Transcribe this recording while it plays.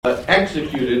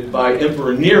executed by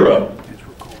Emperor Nero,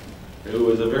 who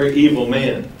was a very evil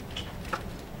man.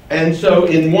 And so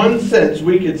in one sense,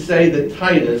 we could say that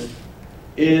Titus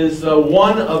is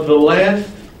one of the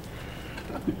last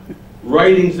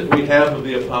writings that we have of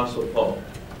the Apostle Paul.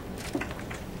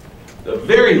 The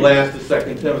very last is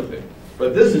 2 Timothy.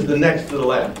 But this is the next to the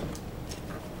last.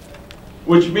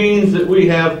 Which means that we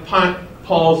have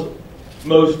Paul's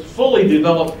most fully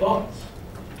developed thoughts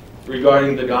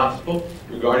regarding the gospel,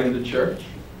 regarding the church.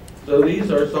 So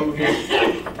these are some of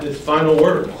his final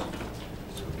words.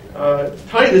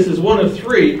 Titus is one of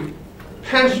 3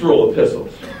 pastoral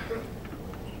epistles.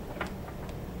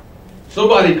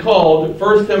 Somebody called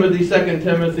 1 Timothy, 2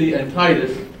 Timothy, and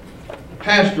Titus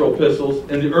pastoral epistles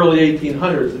in the early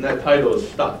 1800s, and that title is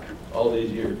stuck all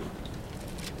these years.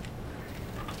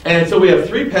 And so we have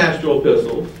 3 pastoral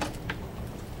epistles: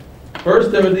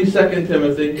 1 Timothy, 2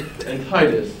 Timothy, and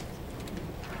Titus.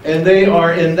 And they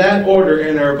are in that order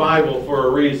in our Bible for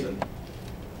a reason.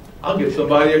 I'll give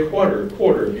somebody a quarter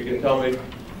if you can tell me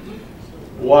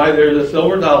why there's a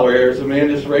silver dollar here. So man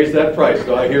just raised that price,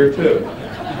 so I hear too.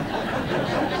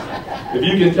 If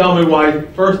you can tell me why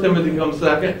 1 Timothy comes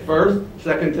second, first,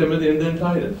 2 Timothy, and then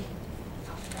Titus.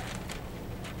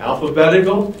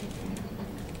 Alphabetical?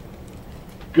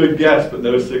 Good guess, but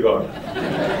no cigar.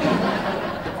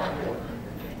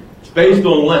 It's based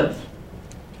on length.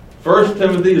 1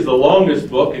 Timothy is the longest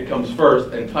book, it comes first,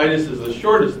 and Titus is the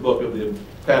shortest book of the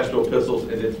pastoral epistles,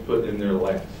 and it's put in there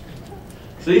last.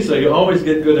 See, so you always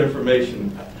get good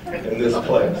information in this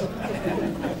class.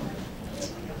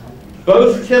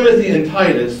 Both Timothy and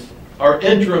Titus are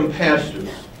interim pastors.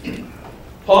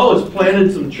 Paul has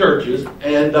planted some churches,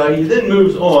 and he then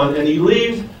moves on, and he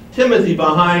leaves Timothy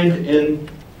behind in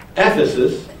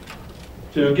Ephesus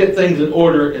to get things in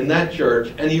order in that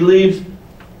church, and he leaves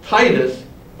Titus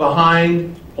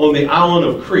behind on the island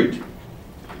of Crete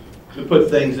to put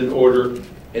things in order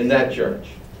in that church.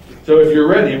 So if you're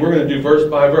ready, we're going to do verse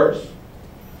by verse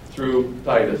through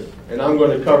Titus. And I'm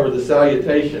going to cover the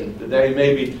salutation today,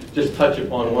 maybe just touch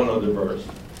upon one other verse.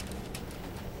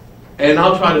 And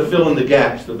I'll try to fill in the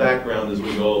gaps, the background, as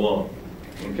we go along.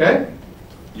 Okay?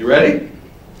 You ready?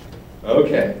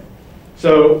 Okay.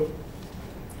 So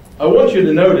I want you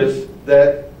to notice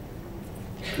that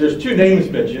there's 2 names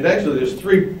mentioned. Actually, there's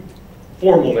 3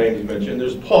 formal names mentioned.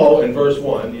 There's Paul in verse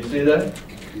 1. You see that?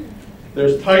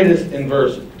 There's Titus in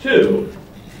verse 2.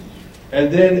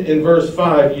 And then in verse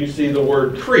 5, you see the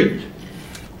word Crete.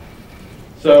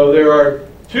 So there are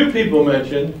 2 people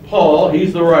mentioned. Paul,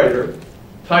 he's the writer.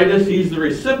 Titus, he's the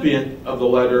recipient of the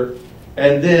letter.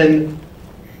 And then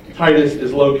Titus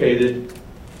is located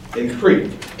in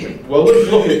Crete. Well, let's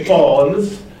look at Paul and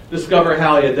let's discover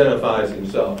how he identifies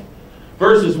himself.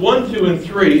 Verses 1, 2, and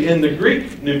 3 in the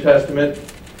Greek New Testament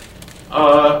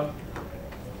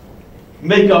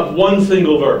make up one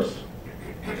single verse.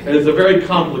 And it's a very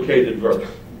complicated verse.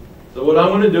 So what I'm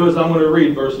going to do is I'm going to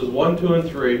read verses 1, 2, and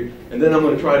 3, and then I'm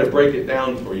going to try to break it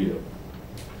down for you.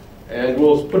 And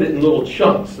we'll put it in little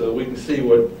chunks so we can see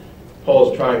what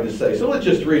Paul's trying to say. So let's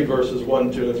just read verses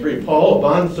 1, 2, and 3. Paul, a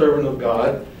bondservant of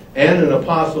God and an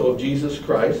apostle of Jesus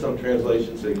Christ, some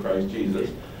translations say Christ Jesus,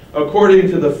 according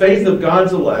to the faith of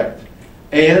God's elect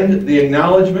and the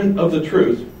acknowledgement of the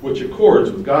truth which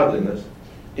accords with godliness,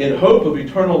 in hope of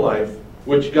eternal life,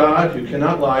 which God, who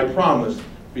cannot lie, promised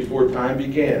before time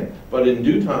began, but in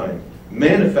due time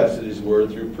manifested his word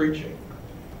through preaching,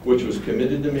 which was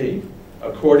committed to me,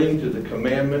 according to the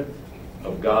commandment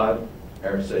of God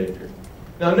our Savior.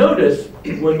 Now notice,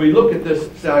 when we look at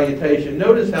this salutation,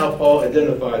 notice how Paul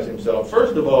identifies himself.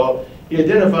 First of all, he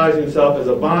identifies himself as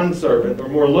a bondservant, or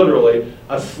more literally,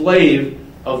 a slave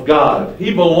of God.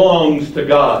 He belongs to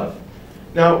God.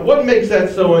 Now, what makes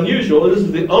that so unusual? This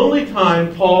is the only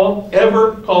time Paul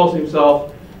ever calls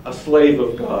himself a slave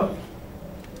of God.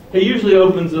 He usually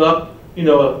opens it up, an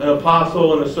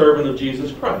apostle and a servant of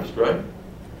Jesus Christ, right?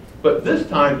 But this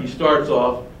time he starts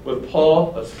off with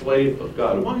Paul, a slave of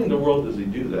God. Why in the world does he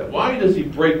do that? Why does he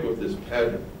break with this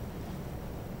pattern?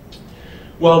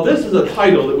 Well, this is a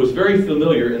title that was very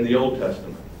familiar in the Old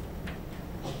Testament.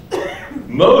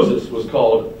 Moses was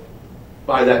called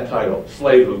by that title,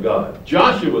 slave of God.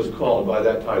 Joshua was called by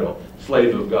that title,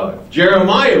 slave of God.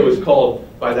 Jeremiah was called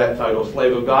by that title,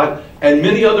 slave of God. And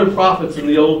many other prophets in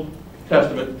the Old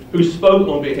Testament who spoke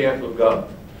on behalf of God.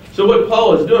 So what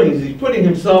Paul is doing is he's putting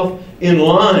himself in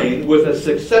line with a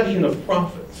succession of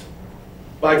prophets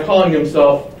by calling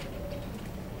himself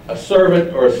a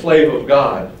servant or a slave of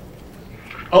God.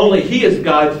 Only he is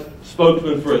God's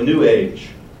spokesman for a new age.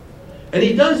 And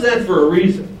he does that for a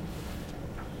reason.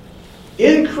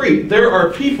 in Crete, there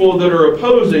are people that are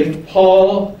opposing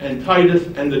Paul and Titus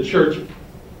and the church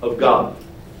of God.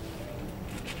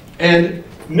 And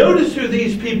notice who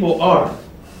these people are.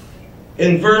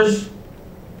 In verse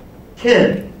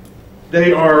 10,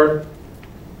 they are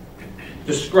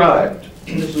described.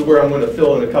 This is where I'm going to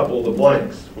fill in a couple of the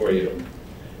blanks for you.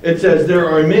 It says, there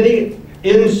are many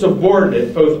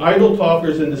insubordinate, both idle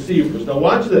talkers and deceivers. Now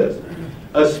watch this.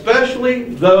 Especially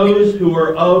those who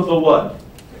are of the what?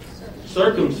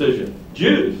 Circumcision.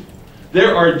 Jews.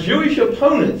 There are Jewish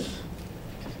opponents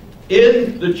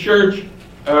in the church,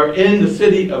 or in the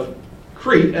city of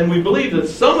Crete, and we believe that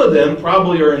some of them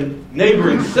probably are in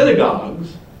neighboring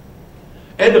synagogues.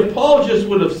 And if Paul just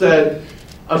would have said,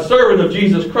 a servant of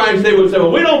Jesus Christ, they would say,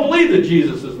 well, we don't believe that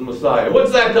Jesus is the Messiah.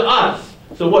 What's that to us?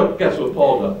 So guess what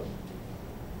Paul does?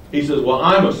 He says, well,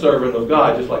 I'm a servant of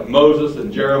God, just like Moses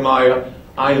and Jeremiah.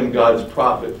 I am God's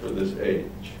prophet for this age.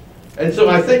 And so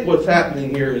I think what's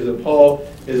happening here is that Paul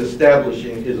is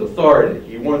establishing his authority.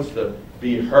 He wants to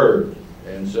be heard.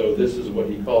 And so this is what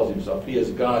he calls himself. He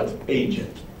is God's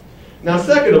agent. Now,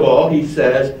 second of all, he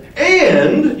says,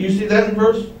 and, you see that in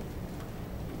verse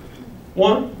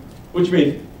 1? Which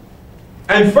means,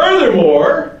 and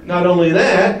furthermore, not only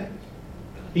that,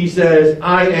 he says,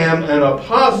 I am an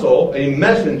apostle, a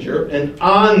messenger, an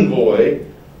envoy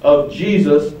of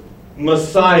Jesus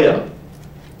Messiah.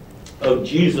 Of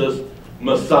Jesus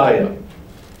Messiah.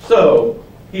 So,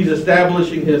 he's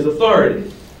establishing his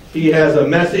authority. He has a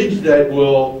message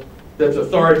that's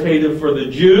authoritative for the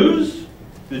Jews,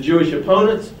 the Jewish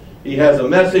opponents. He has a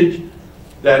message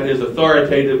that is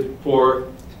authoritative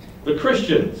for the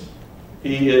Christians.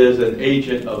 He is an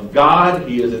agent of God.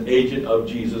 He is an agent of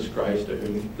Jesus Christ, to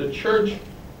whom the church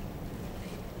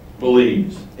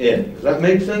believes in. Does that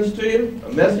make sense to you?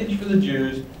 A message for the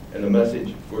Jews and a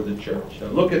message for the church. Now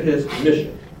look at his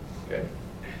mission. Okay.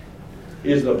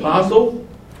 He is an apostle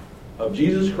of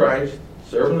Jesus Christ,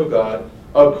 servant of God,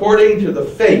 according to the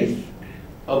faith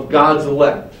of God's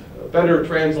elect. A better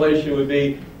translation would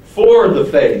be for the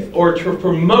faith, or to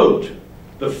promote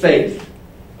the faith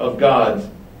of God's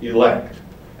elect.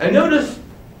 And notice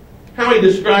how he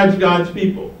describes God's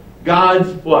people. God's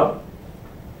what?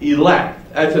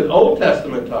 Elect. That's an Old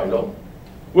Testament title,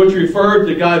 which referred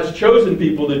to God's chosen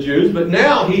people, the Jews, but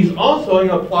now he's also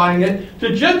applying it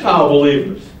to Gentile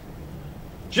believers.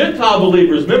 Gentile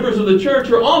believers, members of the church,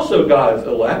 are also God's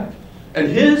elect, and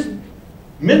his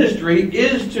ministry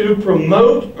is to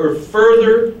promote or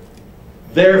further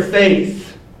their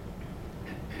faith,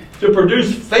 to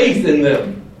produce faith in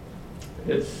them.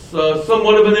 It's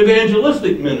somewhat of an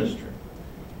evangelistic ministry.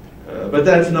 But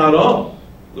that's not all.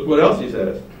 Look what else he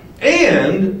says.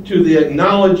 And to the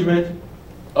acknowledgement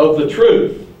of the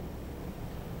truth.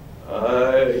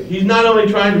 He's not only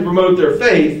trying to promote their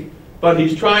faith, but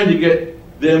he's trying to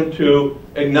get them to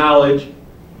acknowledge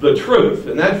the truth.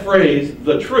 And that phrase,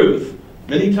 the truth,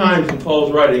 many times in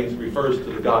Paul's writings refers to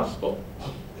the gospel.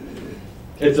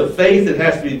 It's a faith that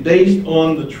has to be based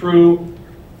on the true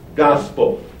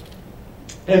gospel.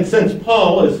 And since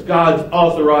Paul is God's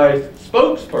authorized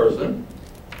spokesperson,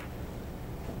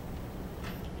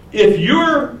 if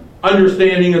your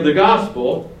understanding of the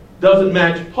gospel doesn't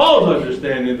match Paul's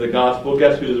understanding of the gospel,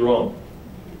 guess who's wrong?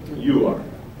 You are.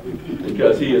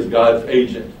 Because he is God's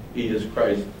agent. He is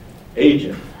Christ's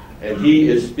agent. And he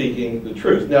is speaking the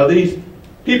truth. Now these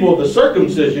people of the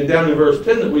circumcision, down in verse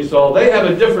 10 that we saw, they have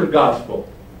a different gospel.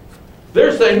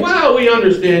 They're saying, well, we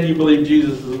understand you believe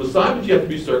Jesus is the Messiah, but you have to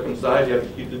be circumcised, you have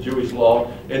to keep the Jewish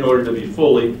law in order to be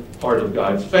fully part of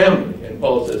God's family. And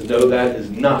Paul says, no, that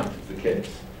is not the case.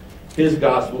 His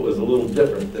gospel is a little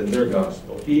different than their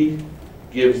gospel. He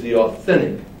gives the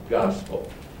authentic gospel.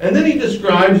 And then he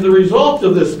describes the results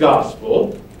of this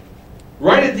gospel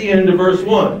right at the end of verse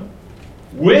 1,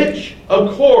 which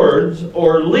accords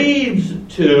or leads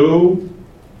to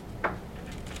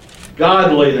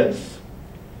godliness.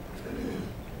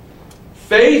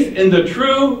 Faith in the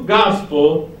true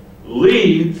gospel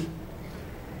leads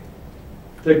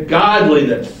to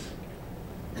godliness.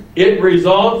 It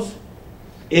results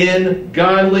in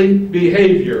godly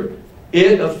behavior.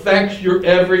 It affects your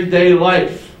everyday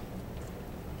life.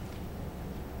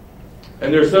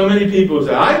 And there's so many people who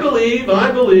say, I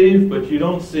believe, but you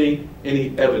don't see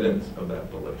any evidence of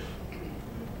that belief.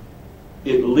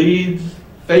 It leads,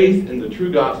 faith in the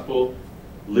true gospel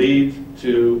leads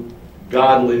to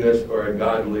godliness or a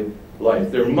godly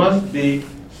life. There must be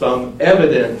some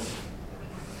evidence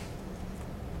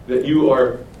that you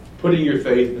are putting your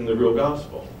faith in the real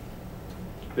gospel.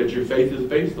 That your faith is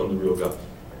based on the real gospel.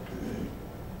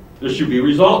 There should be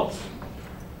results.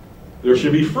 There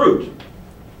should be fruit.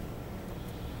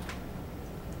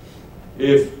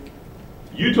 if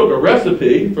you took a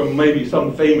recipe from maybe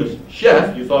some famous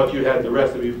chef, you thought you had the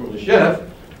recipe from the chef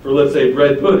for, let's say,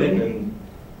 bread pudding and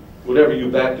whatever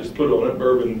you Baptists put on it,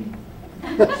 bourbon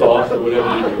sauce or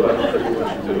whatever you do. I don't know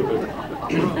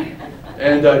what you do.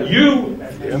 And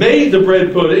you made the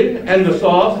bread pudding and the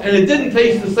sauce, and it didn't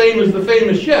taste the same as the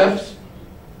famous chef's.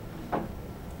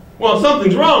 Well,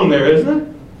 something's wrong there, isn't it?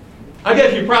 I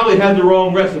guess you probably had the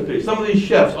wrong recipe. Some of these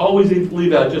chefs always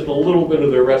leave out just a little bit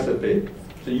of their recipe,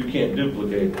 so you can't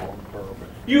duplicate it.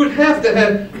 You would have to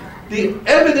have the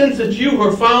evidence that you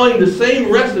are following the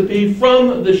same recipe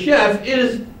from the chef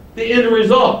is the end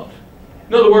result.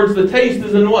 In other words, the taste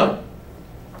is in what?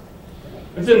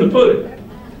 It's in the pudding.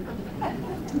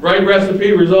 Right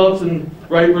recipe results in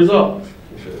right results.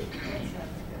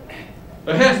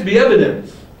 There has to be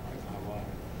evidence.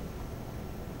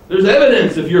 There's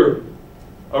evidence if you're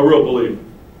a real believer.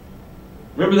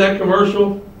 Remember that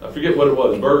commercial? I forget what it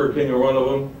was, Burger King or one of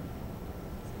them.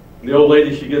 And the old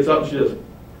lady, she gets up and she says,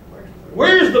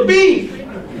 "Where's the beef?"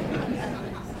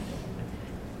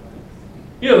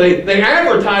 You know, they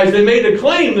advertised, they made a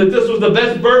claim that this was the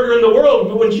best burger in the world,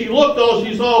 but when she looked, all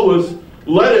she saw was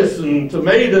lettuce and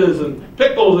tomatoes and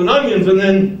pickles and onions, and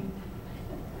then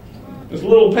this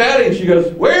little patty, and she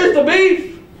goes, "Where's the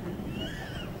beef?"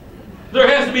 There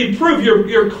has to be proof.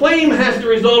 Your claim has to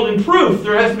result in proof.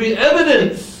 There has to be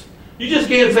evidence. You just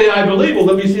can't say, "I believe." Well,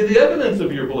 let me see the evidence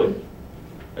of your belief.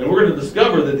 And we're going to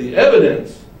discover that the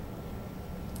evidence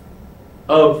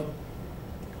of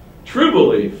true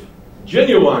belief,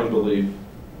 genuine belief,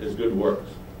 is good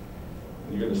works.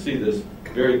 You're going to see this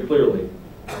very clearly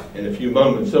in a few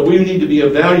moments. So we need to be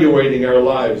evaluating our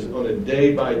lives on a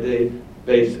day-by-day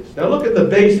basis. Now look at the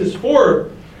basis for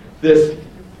this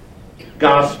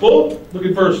gospel. Look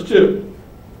at verse 2.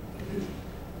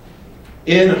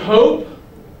 In hope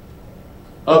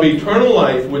of eternal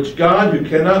life, which God, who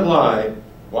cannot lie,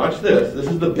 watch this, this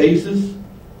is the basis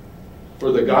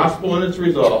for the gospel and its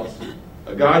results,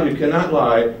 a God who cannot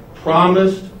lie,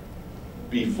 promised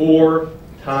before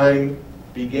time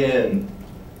began.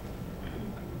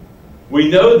 We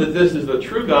know that this is the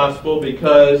true gospel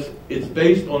because it's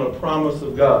based on a promise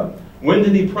of God. When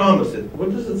did he promise it?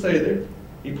 What does it say there?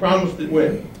 He promised it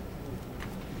when?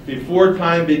 Before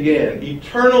time began.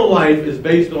 Eternal life is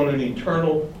based on an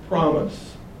eternal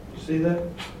promise. You see that?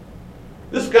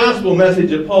 This gospel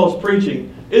message that Paul's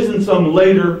preaching isn't some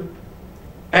later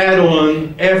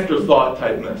add-on, afterthought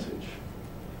type message.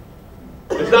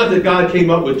 It's not that God came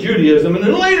up with Judaism and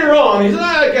then later on he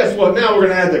said, guess what? Now we're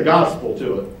going to add the gospel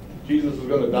to it. Jesus is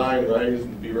going to die and rise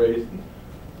and be raised. And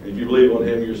if you believe on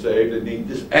him, you're saved. And he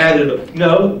just added.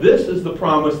 No, this is the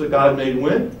promise that God made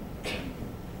when?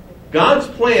 God's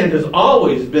plan has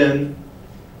always been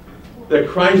that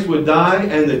Christ would die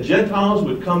and the Gentiles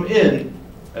would come in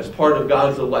as part of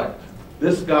God's elect.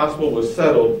 This gospel was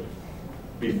settled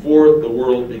before the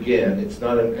world began. It's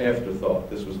not an afterthought.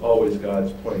 This was always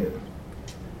God's plan.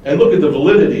 And look at the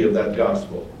validity of that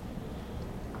gospel.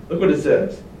 Look what it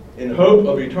says. In hope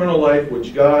of eternal life,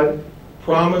 which God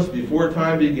promised before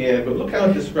time began. But look how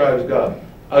it describes God.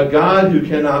 A God who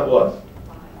cannot what?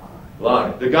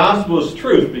 Lie. The gospel is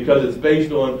truth because it's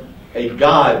based on a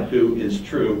God who is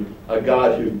true. A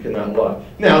God who cannot lie.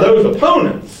 Now, those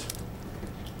opponents.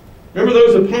 Remember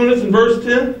those opponents in verse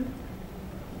 10?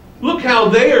 Look how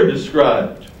they are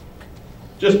described.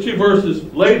 Just 2 verses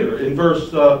later, in verse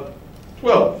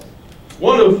 12.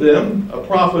 One of them, a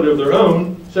prophet of their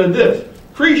own, said this.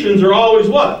 Cretans are always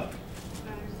what?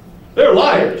 They're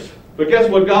liars. But guess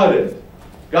what God is?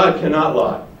 God cannot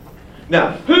lie.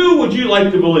 Now, who would you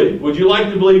like to believe? Would you like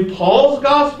to believe Paul's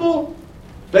gospel?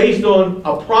 Based on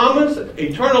a promise,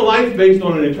 eternal life based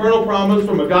on an eternal promise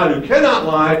from a God who cannot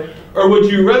lie? Or would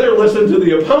you rather listen to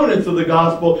the opponents of the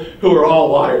gospel who are all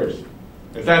liars?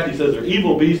 In fact, he says they're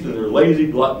evil beasts and they're lazy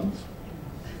gluttons.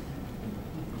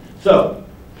 So,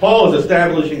 Paul is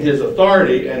establishing his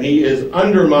authority and he is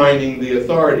undermining the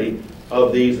authority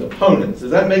of these opponents.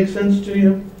 Does that make sense to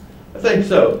you? I think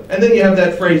so. And then you have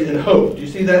that phrase, in hope. Do you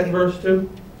see that in verse 2?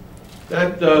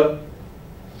 That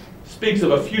speaks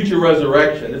of a future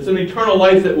resurrection. It's an eternal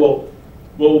life that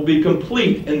will be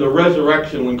complete in the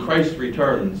resurrection when Christ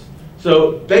returns.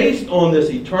 So, based on this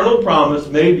eternal promise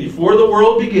made before the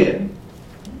world began,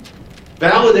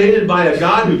 validated by a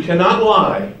God who cannot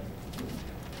lie,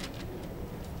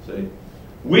 see,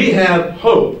 we have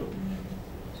hope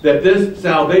that this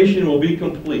salvation will be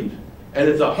complete. And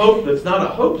it's a hope that's not a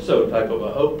hope-so type of a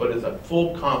hope, but it's a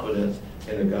full confidence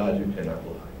in a God who cannot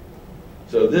lie.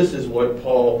 So this is what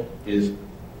Paul is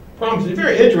promising. It's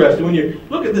very interesting when you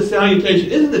look at the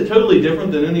salutation. Isn't it totally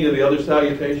different than any of the other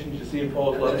salutations you see in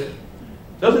Paul's letters?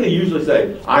 Doesn't he usually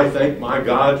say, I thank my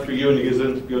God for you, and he gives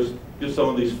some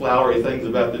of these flowery things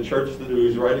about the church that he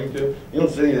was writing to? You don't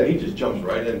see any of that. He just jumps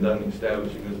right in and done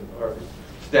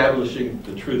establishing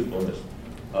the truthfulness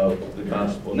of the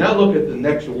gospel. Now look at the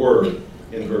next word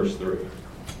in verse 3.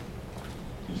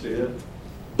 You see that?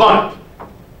 But.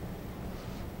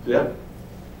 See that?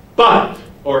 But,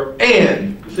 or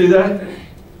and. You see that?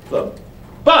 So,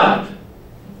 but,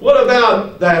 what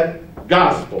about that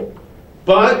gospel?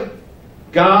 But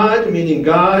God, meaning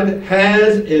God,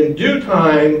 has in due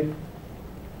time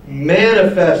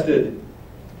manifested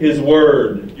His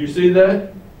word. Do you see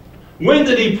that? When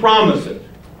did He promise it?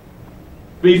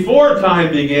 Before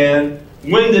time began,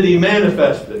 when did He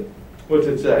manifest it? What's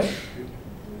it say?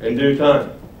 In due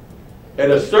time. At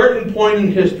a certain point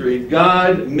in history,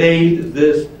 God made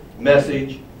this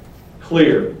message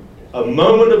clear. A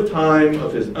moment of time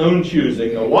of His own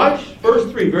choosing. Now watch verse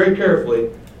 3 very carefully.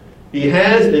 He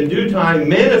has in due time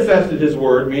manifested His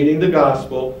word, meaning the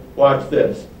gospel. Watch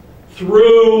this.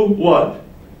 Through what?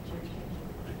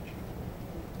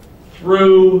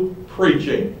 Through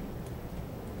preaching.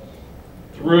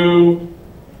 Through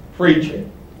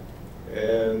preaching.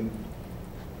 And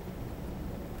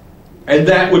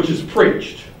that which is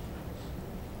preached.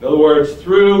 In other words,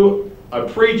 through a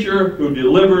preacher who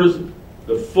delivers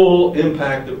the full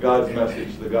impact of God's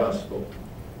message, the gospel.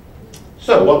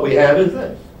 So what we have is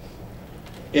this.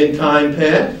 In time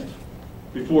past,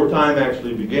 before time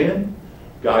actually began,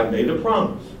 God made a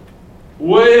promise.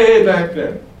 Way back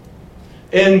then.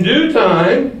 In due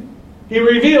time, He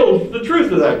revealed the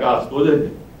truth of that gospel,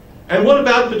 didn't He? And what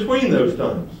about between those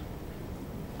times?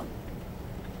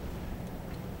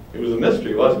 It was a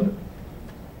mystery, wasn't it?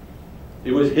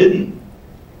 It was hidden.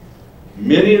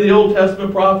 Many of the Old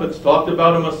Testament prophets talked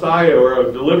about a Messiah or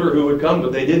a deliverer who would come,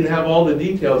 but they didn't have all the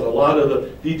details. A lot of the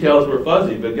details were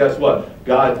fuzzy, but guess what?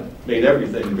 God made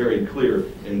everything very clear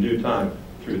in due time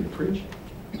through the preaching.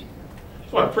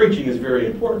 That's why preaching is very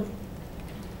important.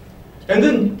 And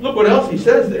then look what else He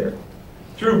says there.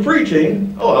 Through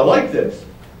preaching, oh, I like this,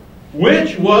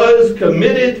 which was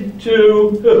committed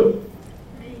to who?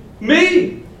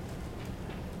 Me.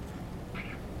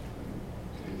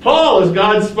 Paul is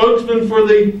God's spokesman for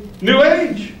the new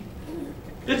age.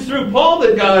 It's through Paul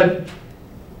that God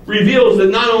reveals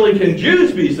that not only can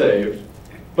Jews be saved,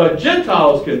 but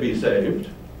Gentiles can be saved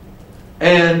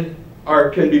and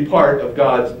can be part of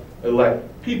God's elect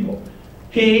people.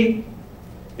 He,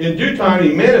 in due time,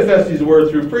 He manifests His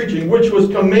word through preaching, which was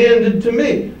commanded to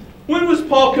me. When was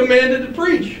Paul commanded to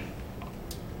preach?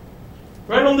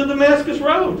 Right on the Damascus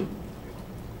Road.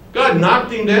 God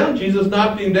knocked him down. Jesus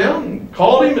knocked him down and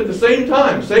called him at the same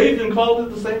time. Saved and called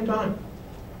at the same time.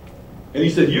 And He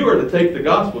said, you are to take the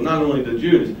gospel not only to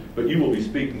Jews, but you will be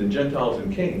speaking to Gentiles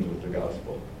and kings with the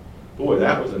gospel. Boy,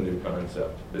 that was a new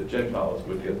concept, that Gentiles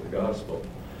would get the gospel.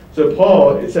 So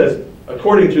Paul, it says,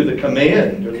 according to the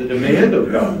command or the demand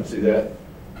of God. See that?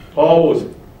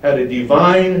 Paul had a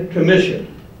divine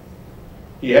commission.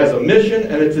 He has a mission,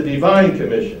 and it's a divine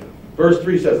commission. Verse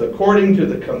 3 says, according to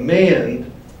the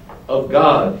command of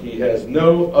God. He has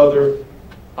no other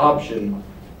option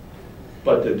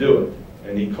but to do it.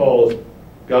 And He calls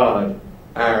God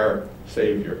our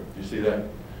Savior. You see that?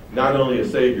 Not only a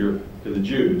Savior to the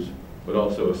Jews, but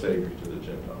also a Savior to the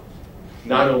Gentiles.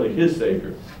 Not only His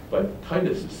Savior, but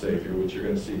Titus' Savior, which you're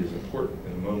going to see is important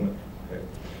in a moment. Okay.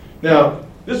 Now,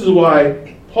 this is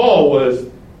why Paul was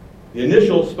the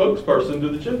initial spokesperson to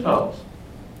the Gentiles.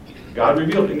 God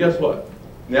revealed it. And guess what?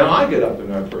 Now I get up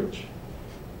and I preach.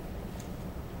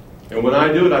 And when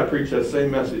I do it, I preach that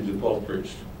same message that Paul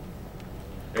preached.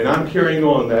 And I'm carrying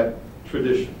on that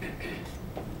tradition.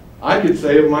 I could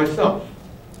say of myself,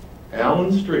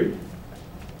 Alan Street,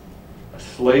 a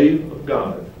slave of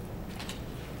God,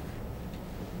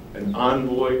 an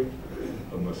envoy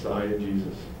of Messiah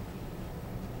Jesus.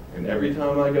 And every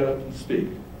time I get up and speak,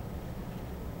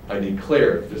 I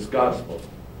declare this gospel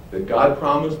that God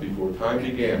promised before time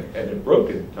began, and it broke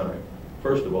in time,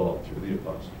 first of all, through the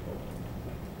Apostle Paul.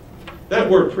 That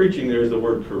word preaching there is the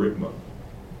word kerygma.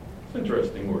 It's an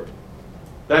interesting word.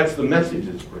 That's the message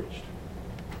that's preached.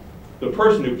 The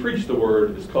person who preached the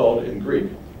word is called in Greek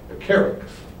a kerux.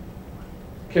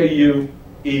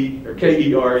 K-U-E or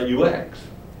K-E-R-U-X.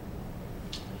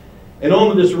 And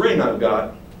on this ring I've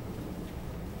got,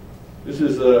 this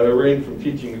is a ring from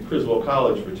teaching at Criswell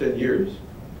College for 10 years.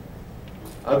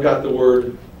 I've got the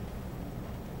word,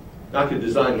 I could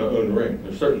design my own ring.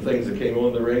 There's certain things that came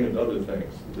on the ring and other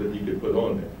things that you could put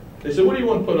on there. They said, what do you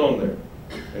want to put on there?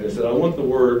 And I said, I want the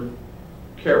word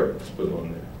kerux put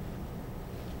on there,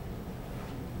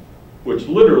 which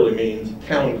literally means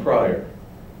town crier.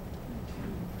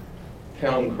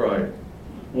 town crier,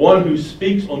 one who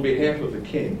speaks on behalf of the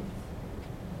king,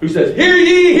 who says, "Hear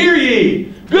ye, hear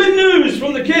ye! Good news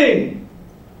from the king!"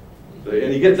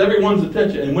 And he gets everyone's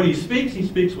attention. And when he speaks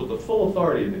with the full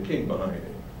authority of the king behind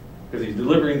it, because he's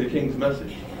delivering the king's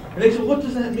message. And they say, "What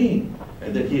does that mean?"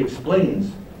 And then he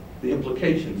explains the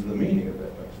implications and the meaning of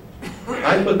that message.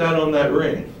 I put that on that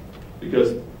ring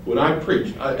because when I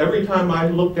preach, every time I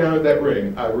look down at that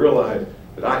ring, I realize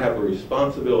that I have a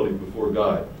responsibility before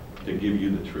God to give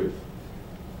you the truth.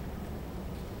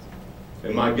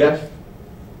 And my guest,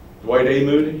 Dwight A.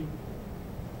 Moody,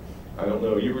 I don't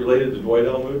know, are you related to Dwight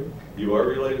L. Moody? You are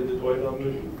related to Dwight L.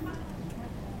 Moody?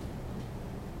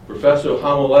 Professor of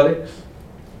homiletics,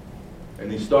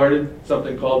 and he started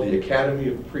something called the Academy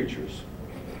of Preachers.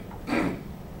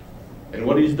 And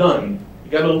what he's done, he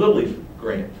got a Lilly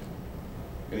grant.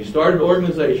 And he started an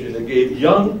organization that gave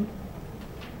young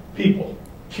people,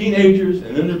 teenagers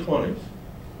and in their 20s,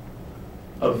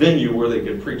 a venue where they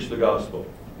could preach the gospel.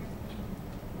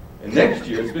 And next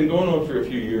year, it's been going on for a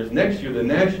few years, next year the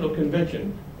National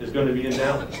Convention is going to be in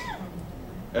Dallas.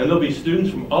 And there'll be students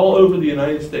from all over the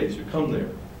United States who come there,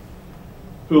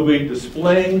 who will be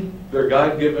displaying their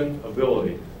God-given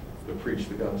ability to preach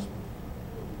the gospel.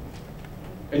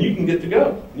 And you can get to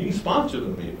go. You can sponsor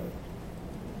them even.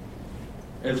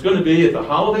 And it's going to be at the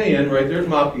Holiday Inn right there at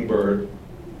Mockingbird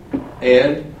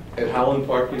and at Howland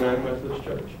Park United Methodist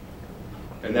Church.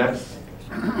 And that's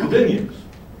the venues.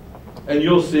 And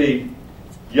you'll see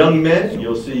young men,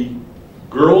 you'll see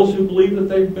girls who believe that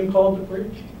they've been called to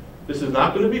preach. This is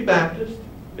not going to be Baptist.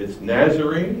 It's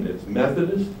Nazarene, it's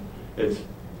Methodist, it's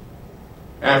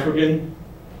African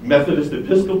Methodist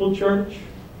Episcopal Church.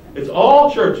 It's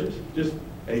all churches.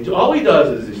 All he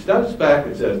does is he steps back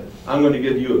and says, "I'm going to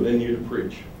give you a venue to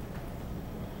preach."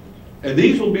 And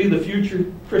these will be the future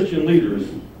Christian leaders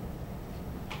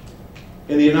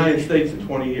in the United States in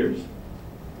 20 years.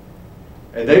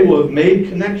 And they will have made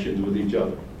connections with each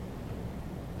other.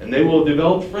 And they will have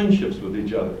developed friendships with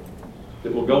each other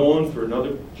that will go on for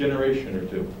another generation or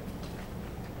two.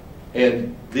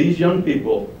 And these young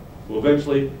people will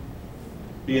eventually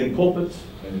be in pulpits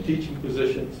and in teaching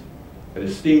positions at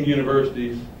esteemed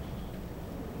universities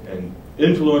and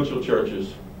influential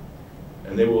churches,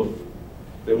 and they will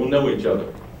know each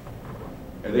other.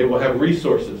 And they will have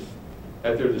resources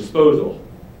at their disposal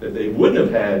that they wouldn't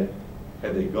have had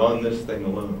they gone this thing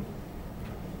alone.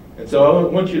 And so I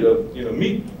want you to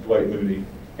meet Dwight Moody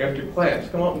after class.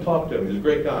 Come up and talk to him. He's a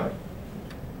great guy.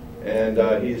 And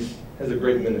he has a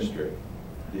great ministry,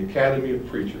 the Academy of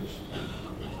Preachers.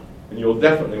 And you'll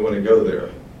definitely want to go there.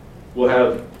 We'll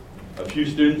have a few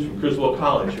students from Criswell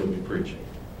College who will be preaching.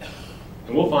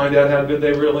 And we'll find out how good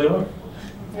they really are.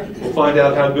 We'll find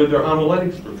out how good their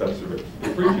homiletics professor is,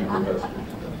 their preaching professor.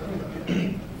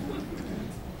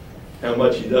 How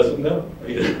much he doesn't know.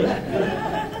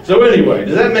 So anyway,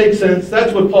 does that make sense?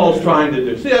 That's what Paul's trying to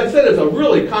do. See, I said it's a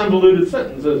really convoluted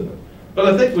sentence, isn't it? But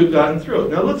I think we've gotten through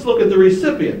it. Now let's look at the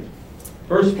recipient.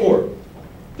 Verse 4.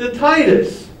 The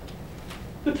Titus.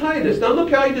 Now look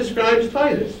how he describes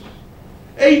Titus.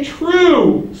 A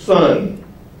true son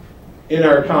in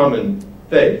our common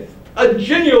faith. A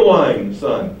genuine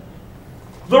son.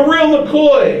 The real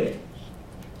McCoy.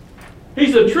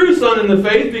 He's a true son in the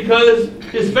faith because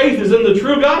his faith is in the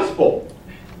true gospel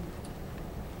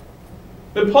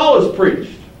that Paul has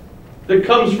preached, that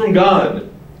comes from God,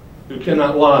 who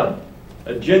cannot lie.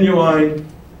 A genuine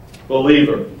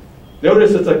believer.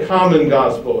 Notice it's a common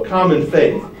gospel, a common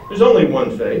faith. There's only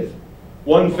one faith.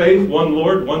 One faith, one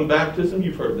Lord, one baptism.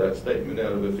 You've heard that statement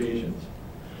out of Ephesians.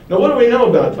 Now what do we know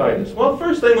about Titus? Well, the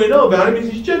first thing we know about him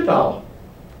is he's Gentile.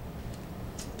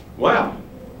 Wow.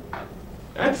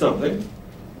 That's something.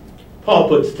 Paul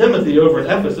puts Timothy over in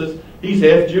Ephesus. He's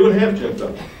half Jew and half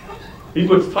Gentile. He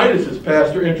puts Titus as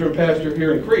pastor, interim pastor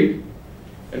here in Crete.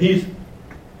 And he's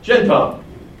Gentile.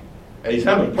 And he's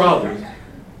having problems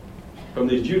from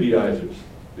these Judaizers,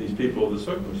 these people of the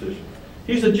circumcision.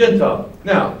 He's a Gentile.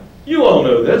 Now, you all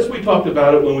know this. We talked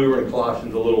about it when we were in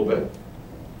Colossians a little bit.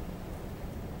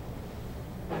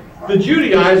 The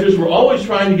Judaizers were always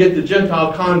trying to get the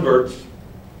Gentile converts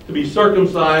to be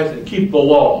circumcised and keep the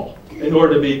law in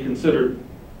order to be considered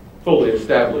fully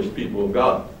established people of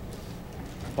God.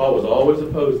 Paul was always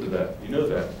opposed to that. You know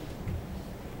that.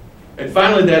 And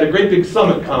finally, they had a great big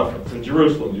summit conference in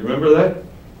Jerusalem. Do you remember that?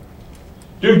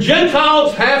 Do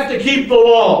Gentiles have to keep the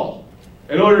law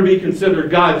in order to be considered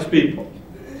God's people?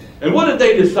 And what did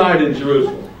they decide in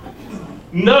Jerusalem?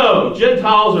 No,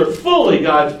 Gentiles are fully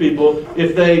God's people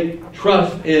if they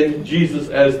trust in Jesus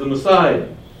as the Messiah.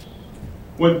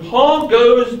 When Paul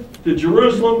goes to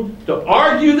Jerusalem to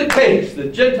argue the case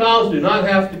that Gentiles do not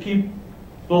have to keep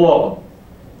the law.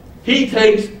 He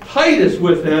takes Titus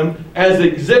with him as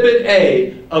exhibit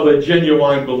A of a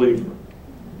genuine believer.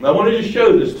 And I wanted to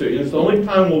show this to you. It's the only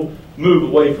time we'll move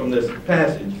away from this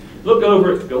passage. Look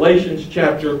over at Galatians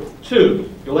chapter 2.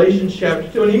 Galatians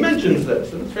chapter 2, and he mentions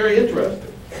this, and it's very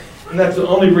interesting. And that's the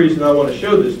only reason I want to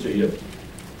show this to you.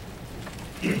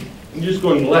 I'm just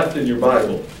going left in your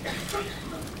Bible.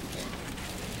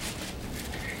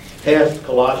 Past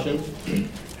Colossians.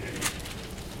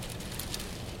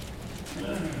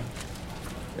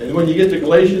 And when you get to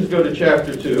Galatians, go to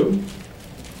chapter 2.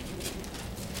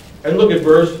 And look at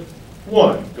verse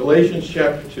 1. Galatians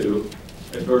chapter 2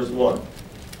 and verse 1.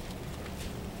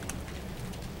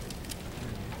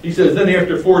 He says, then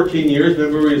after 14 years,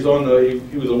 remember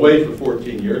he was away for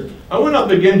 14 years, I went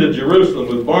up again to Jerusalem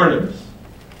with Barnabas.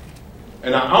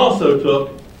 And I also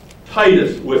took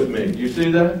Titus with me. Do you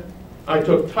see that? I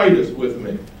took Titus with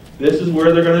me. This is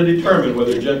where they're going to determine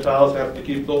whether Gentiles have to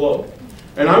keep the law.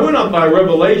 And I went up by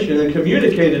revelation and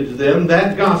communicated to them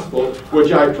that gospel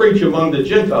which I preach among the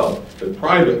Gentiles, but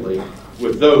privately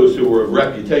with those who were of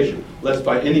reputation, lest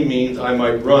by any means I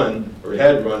might run or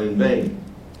had run in vain.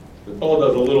 But Paul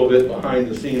does a little bit behind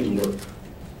the scenes work.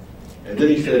 And then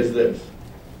he says this,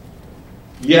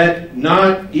 yet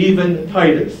not even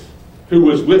Titus, who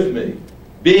was with me,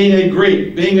 being a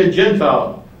Greek, being a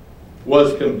Gentile,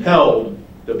 was compelled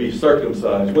to be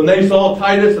circumcised. When they saw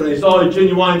Titus and they saw a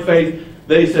genuine faith,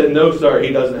 they said, no, sir,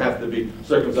 he doesn't have to be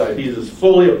circumcised. He's as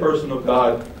fully a person of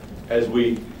God as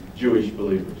we Jewish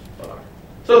believers are.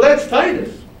 So that's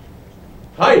Titus.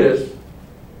 Titus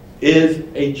is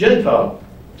a Gentile.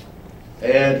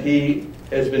 And he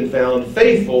has been found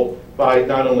faithful by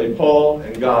not only Paul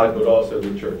and God, but also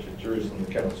the church at Jerusalem,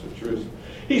 the Council of Jerusalem.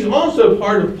 He's also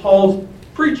part of Paul's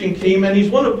preaching team, and he's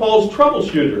one of Paul's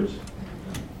troubleshooters.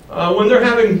 When they're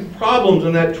having problems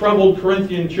in that troubled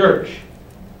Corinthian church,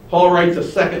 Paul writes a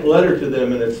second letter to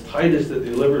them, and it's Titus that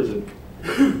delivers it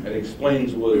and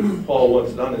explains what Paul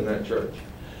wants done in that church.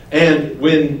 And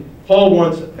when Paul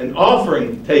wants an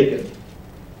offering taken,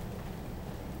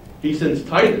 he sends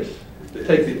Titus to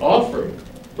take the offering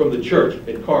from the church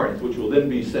at Corinth, which will then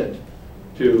be sent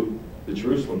to the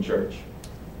Jerusalem church,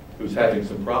 who's having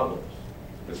some problems.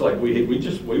 It's like we need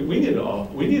an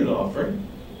offering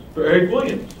for Eric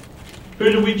Williams. Who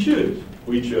did we choose?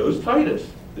 We chose Titus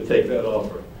to take that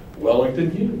offering. Wellington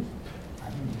Hughes.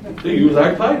 He was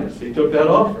our Titus. He took that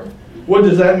offering. What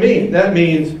does that mean? That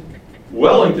means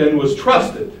Wellington was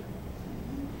trusted.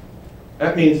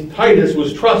 That means Titus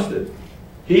was trusted.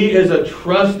 He is a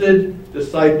trusted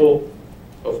disciple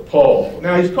of Paul.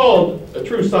 Now, he's called a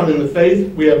true son in the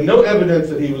faith. We have no evidence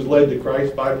that he was led to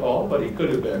Christ by Paul, but he could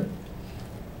have been.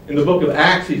 In the book of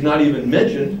Acts, he's not even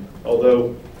mentioned,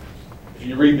 although if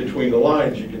you read between the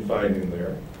lines, you can find him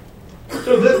there.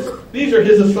 So these are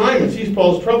his assignments. He's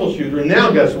Paul's troubleshooter. And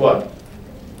now, guess what?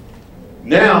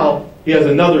 Now, he has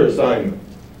another assignment.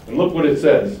 And look what it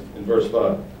says in verse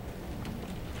 5.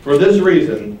 For this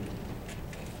reason,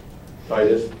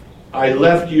 Titus, I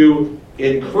left you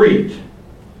in Crete.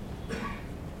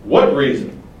 What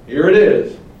reason? Here it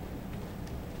is.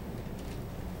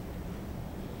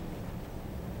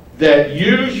 That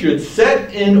you should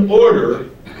set in order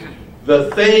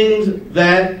the things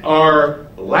that are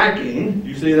lacking. Do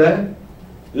you see that?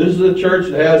 This is a church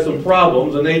that has some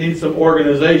problems and they need some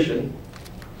organization.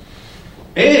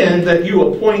 And that you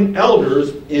appoint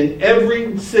elders in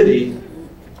every city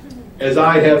as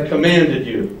I have commanded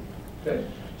you. Okay.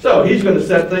 So he's going to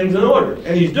set things in order.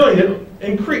 And he's doing it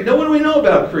in Crete. Now what do we know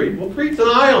about Crete? Well, Crete's an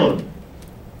island.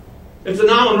 It's an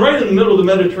island right in the middle of the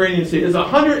Mediterranean Sea. It's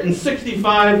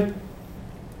 165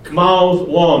 miles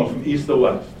long from east to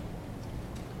west.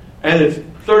 And it's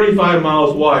 35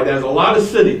 miles wide. There's a lot of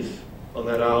cities on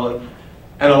that island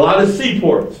and a lot of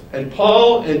seaports. And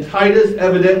Paul and Titus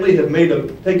evidently have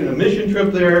taken a mission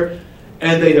trip there,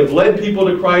 and they have led people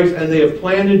to Christ, and they have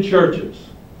planted churches.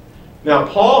 Now,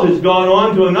 Paul has gone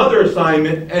on to another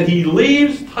assignment, and he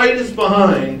leaves Titus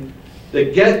behind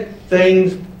to get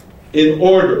things in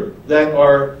order that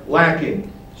are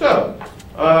lacking. So,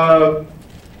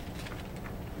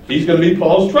 he's going to be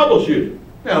Paul's troubleshooter.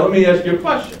 Now, let me ask you a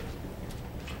question.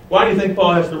 Why do you think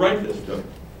Paul has to write this to him?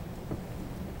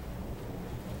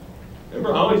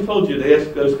 Remember, I always told you to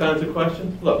ask those kinds of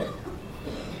questions. Look,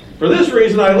 for this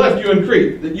reason I left you in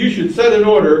Crete, that you should set in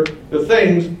order the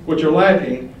things which are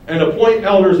lacking, and appoint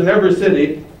elders in every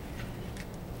city,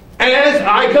 as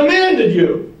I commanded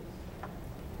you.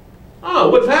 Oh,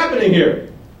 what's happening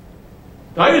here?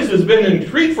 Titus has been in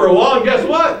Crete for a while, and guess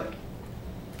what?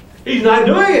 He's not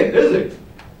doing it, is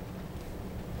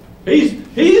he?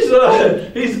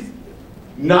 He's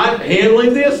not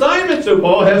handling the assignment. So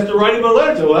Paul has to write him a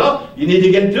letter. So, well, you need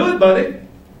to get to it, buddy.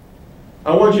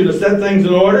 I want you to set things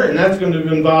in order, and that's going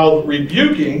to involve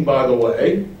rebuking, by the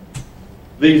way,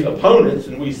 these opponents.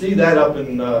 And we see that up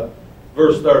in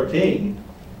verse 13.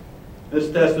 This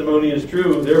testimony is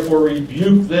true, therefore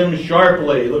rebuke them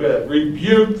sharply. Look at that.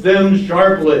 Rebuke them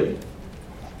sharply.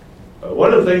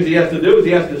 One of the things he has to do is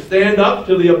he has to stand up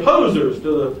to the opposers,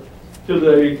 to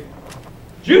the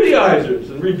Judaizers,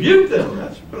 and rebuke them.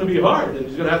 That's going to be hard. And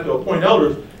he's going to have to appoint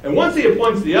elders. And once he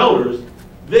appoints the elders,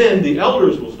 then the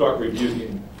elders will start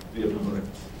rebuking the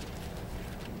opponents.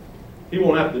 He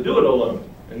won't have to do it alone.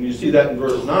 And you see that in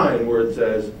verse 9 where it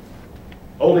says,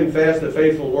 holding fast the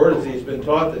faithful word as he's been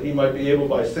taught, that he might be able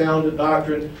by sound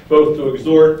doctrine both to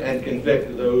exhort and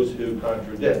convict those who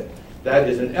contradict. That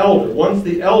is an elder. Once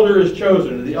the elder is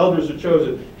chosen, and the elders are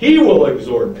chosen, he will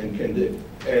exhort and convict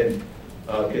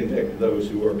those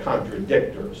who are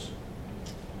contradictors.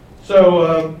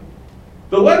 So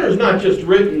the letter is not just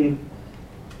written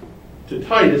to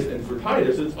Titus and for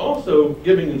Titus, it's also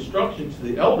giving instructions to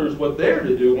the elders what they're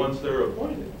to do once they're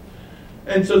appointed.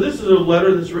 And so this is a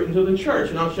letter that's written to the church,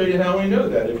 and I'll show you how we know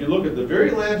that. If you look at the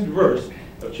very last verse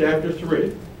of chapter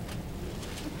 3,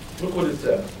 look what it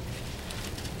says.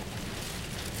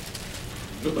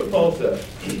 Look what Paul says.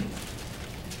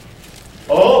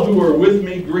 All who are with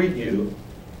me greet you.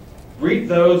 Greet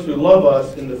those who love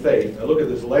us in the faith. Now look at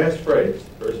this last phrase,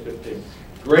 verse 15.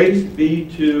 Grace be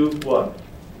to what?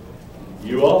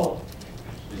 You all.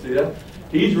 You see that?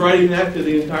 He's writing that to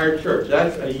the entire church.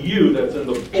 That's a you that's in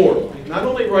the plural. He's not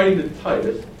only writing to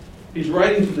Titus, he's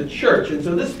writing to the church. And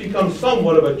so this becomes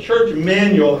somewhat of a church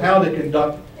manual how to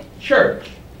conduct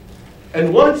church.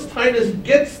 And once Titus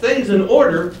gets things in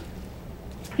order,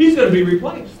 he's going to be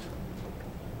replaced.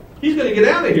 He's going to get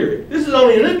out of here. This is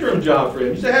only an interim job for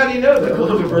him. You say, how do you know that? Well,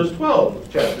 look at verse 12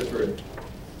 of chapter 3.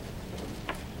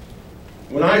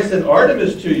 When I send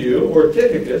Artemis to you, or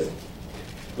Tychicus,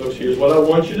 look, here's what I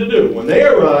want you to do. When they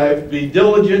arrive, be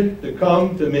diligent to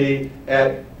come to me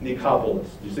at Nicopolis.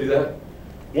 Do you see that?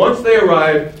 Once they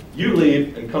arrive, you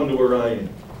leave and come to where I am.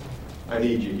 I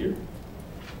need you here.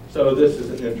 So this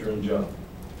is an interim job.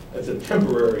 It's a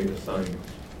temporary assignment.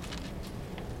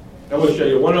 I want to show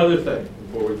you one other thing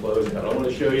before we close out. I want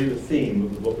to show you the theme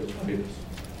of the book of Titus.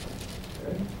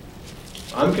 Okay?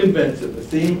 I'm convinced that the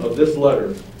theme of this letter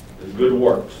is good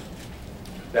works.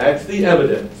 That's the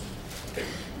evidence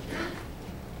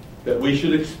that we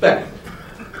should expect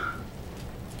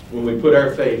when we put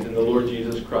our faith in the Lord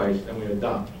Jesus Christ and we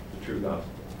adopt the true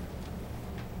gospel.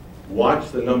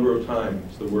 Watch the number of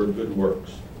times the word good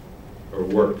works or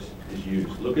works is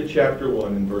used. Look at chapter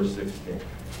 1 and verse 16.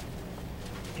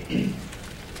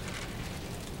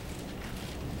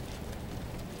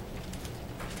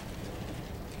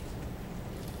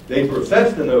 They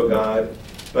profess to know God,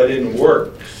 but in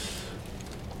works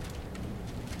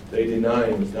they deny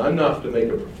him. It's not enough to make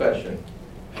a profession.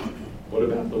 What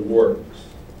about the works?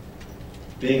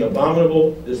 Being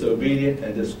abominable, disobedient,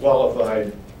 and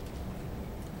disqualified.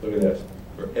 Look at this.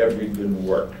 For every good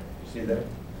work. You see that?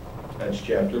 That's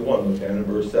chapter 1. Look down in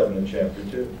verse 7 of chapter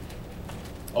 2.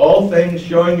 All things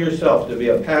showing yourself to be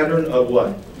a pattern of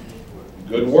what?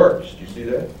 Good works. Do you see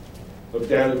that? Look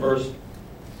down at verse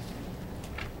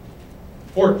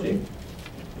 14.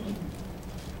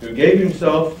 Who gave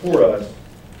himself for us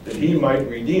that he might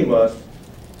redeem us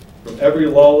from every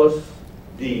lawless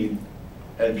deed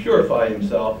and purify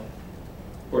himself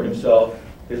for himself,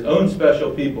 his own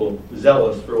special people,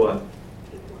 zealous for what?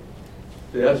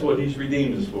 See, that's what he's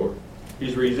redeemed us for.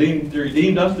 He's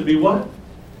redeemed us to be what?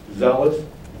 Zealous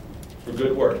for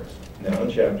good works. Now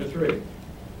in chapter 3.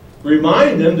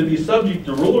 Remind them to be subject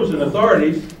to rulers and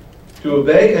authorities, to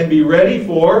obey and be ready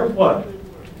for what?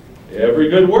 Every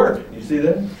good work. You see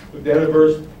that? Look down at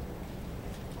verse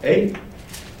 8.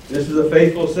 This is a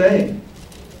faithful saying.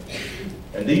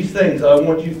 And these things I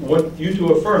want you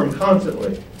to affirm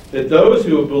constantly, that those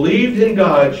who have believed in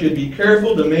God should be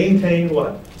careful to maintain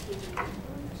what?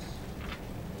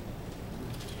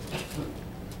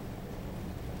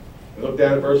 Look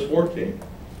down at verse 14.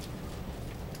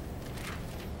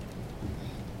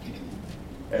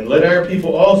 And let our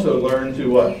people also learn to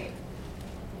what?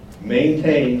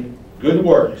 Maintain good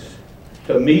works,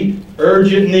 to meet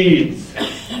urgent needs.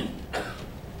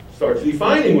 Starts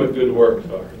defining what good works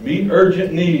are. Meet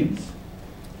urgent needs,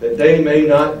 that they may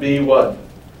not be what?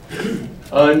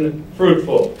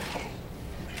 Unfruitful.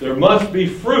 There must be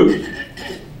fruit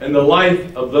in the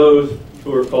life of those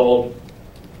who are called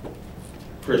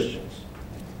Christians.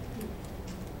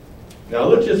 Now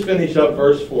let's just finish up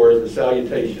verse 4, the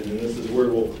salutation, and this is where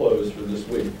we'll close for this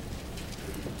week.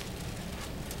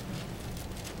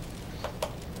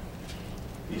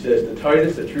 says, to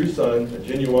Titus, a true son, a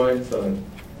genuine son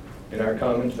in our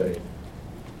common faith.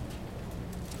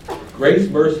 Grace,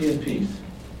 mercy, and peace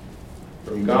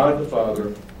from God the Father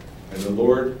and the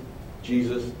Lord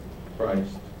Jesus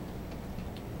Christ,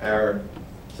 our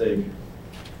Savior.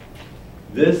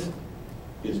 This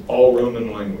is all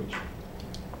Roman language.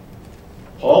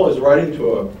 Paul is writing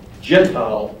to a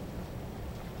Gentile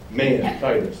man,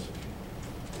 Titus.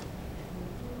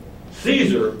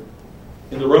 Caesar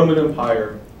in the Roman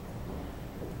Empire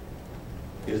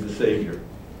is the Savior.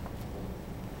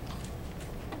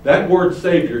 That word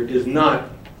Savior is not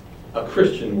a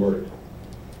Christian word.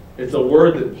 It's a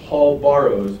word that Paul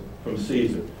borrows from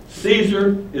Caesar.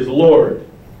 Caesar is Lord.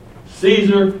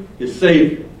 Caesar is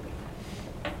Savior.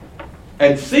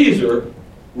 And Caesar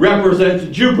represents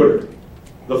Jupiter,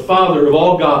 the father of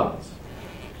all gods.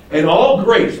 And all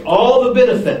grace, all the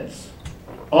benefits,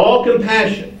 all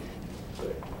compassion,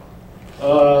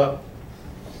 all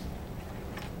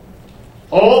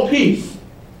peace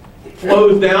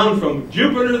flows down from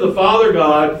Jupiter, the Father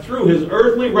God, through his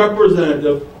earthly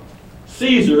representative,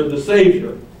 Caesar, the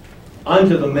Savior,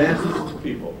 unto the masses of the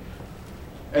people.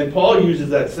 And Paul uses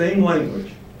that same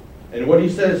language. And what he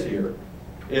says here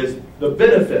is the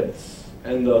benefits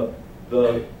and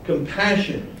the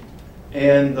compassion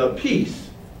and the peace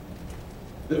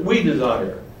that we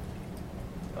desire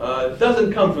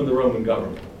doesn't come from the Roman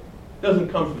government. It doesn't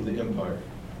come from the empire.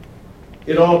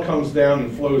 It all comes down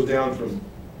and flows down from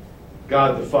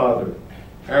God the Father,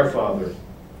 our Father,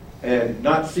 and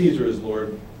not Caesar is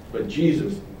Lord, but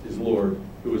Jesus is Lord,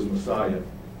 who is Messiah,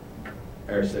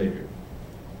 our Savior.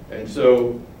 And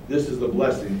so this is the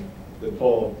blessing that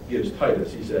Paul gives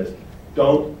Titus. He says,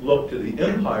 don't look to the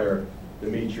empire to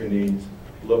meet your needs.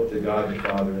 Look to God the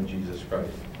Father and Jesus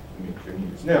Christ to meet your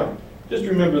needs. Now, just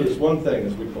remember this one thing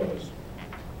as we close.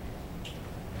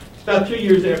 About 2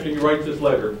 years after he writes this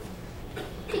letter,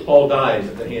 Paul dies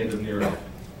at the hand of Nero.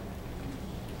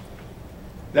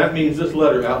 That means this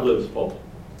letter outlives Paul.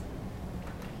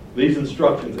 These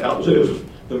instructions outlive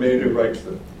the man who writes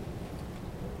them.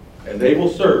 And they will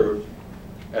serve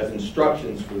as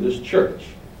instructions for this church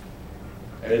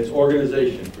and its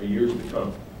organization for years to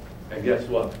come. And guess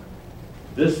what?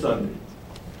 This Sunday,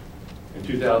 in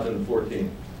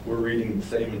 2014, we're reading the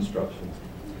same instructions.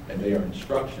 And they are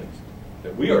instructions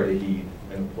that we are to heed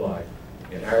and apply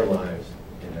in our lives,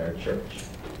 in our church.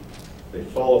 They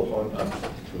fall upon us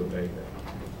to obey them.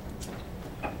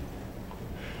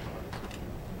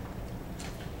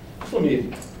 So let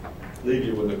me leave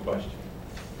you with a question.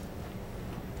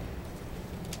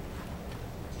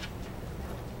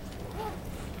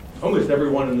 Almost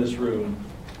everyone in this room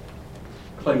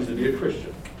claims to be a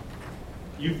Christian.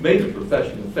 You've made a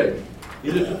profession of faith,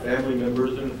 either to family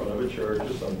members in front of a church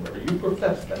or somewhere. You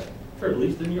profess that, or at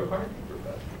least in your heart you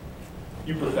profess it.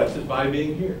 You profess it by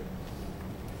being here.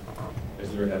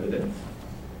 Is there evidence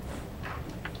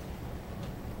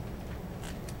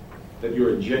that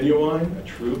you're a genuine, a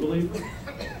true believer?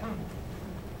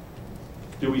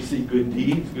 Do we see good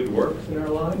deeds, good works in our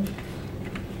lives?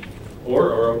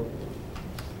 Or are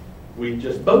we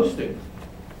just boasting?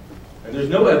 And there's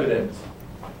no evidence.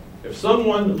 If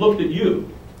someone looked at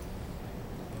you,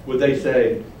 would they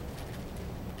say,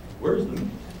 where's the meat?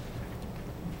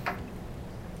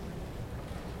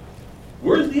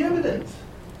 Where's the evidence?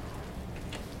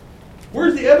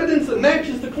 Where's the evidence that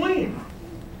matches the claim?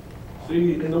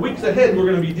 See, in the weeks ahead, we're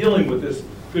going to be dealing with this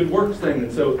good works thing.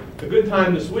 And so a good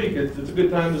time this week, it's a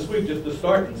good time this week just to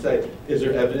start and say, is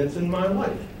there evidence in my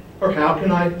life? Or how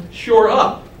can I shore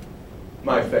up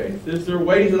my faith? Is there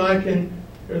ways that I can,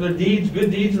 are there deeds,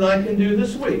 good deeds that I can do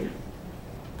this week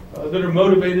that are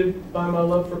motivated by my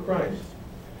love for Christ?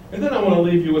 And then I want to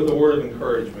leave you with a word of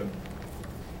encouragement.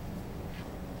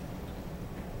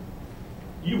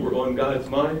 You were on God's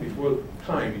mind before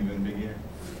time even began.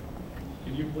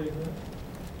 Can you believe that?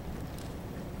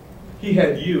 He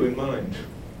had you in mind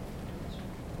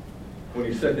when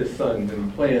he sent his son and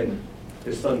he planned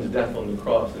his son's death on the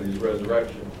cross and his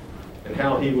resurrection, and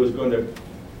how he was going to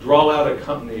draw out a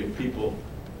company of people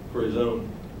for his own.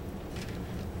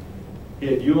 He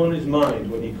had you on his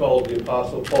mind when he called the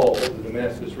Apostle Paul over the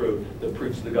Damascus Road to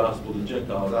preach the gospel to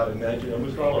Gentiles. I'd imagine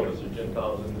almost all of us are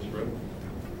Gentiles in this room.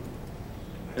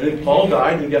 And then Paul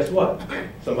died, and guess what?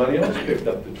 Somebody else picked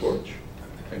up the torch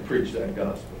and preached that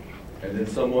gospel. And then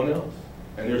someone else.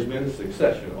 And there's been a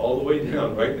succession all the way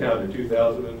down right now to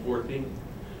 2014.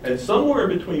 And somewhere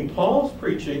between Paul's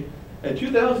preaching and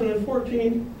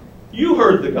 2014, you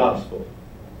heard the gospel.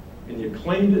 And you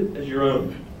claimed it as your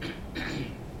own.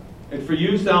 And for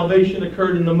you, salvation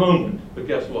occurred in the moment. But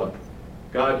guess what?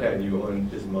 God had you on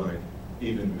his mind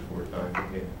even before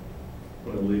time began. I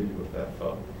want to leave you with that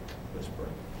thought. Let's pray.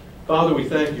 Father, we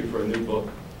thank you for a new book,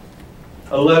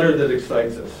 a letter that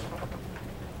excites us.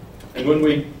 And when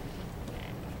we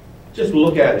just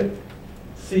look at it,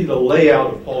 see the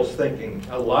layout of Paul's thinking,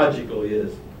 how logical he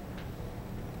is.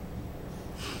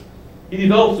 He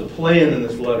develops a plan in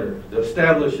this letter to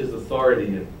establish his authority,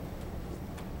 and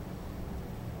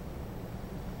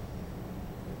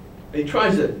he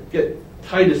tries to get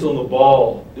Titus on the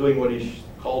ball, doing what he's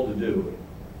called to do.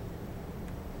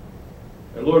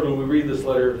 And Lord, when we read this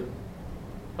letter,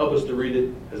 help us to read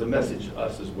it as a message to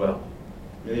us as well.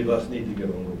 Many of us need to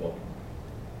get on the ball.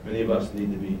 Many of us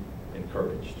need to be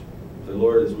encouraged. So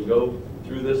Lord, as we go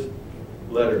through this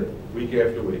letter week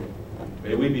after week,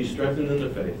 may we be strengthened in the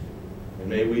faith, and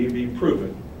may we be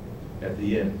proven at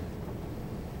the end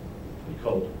to be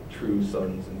called true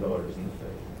sons and daughters in the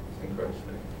faith. In Christ's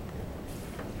name.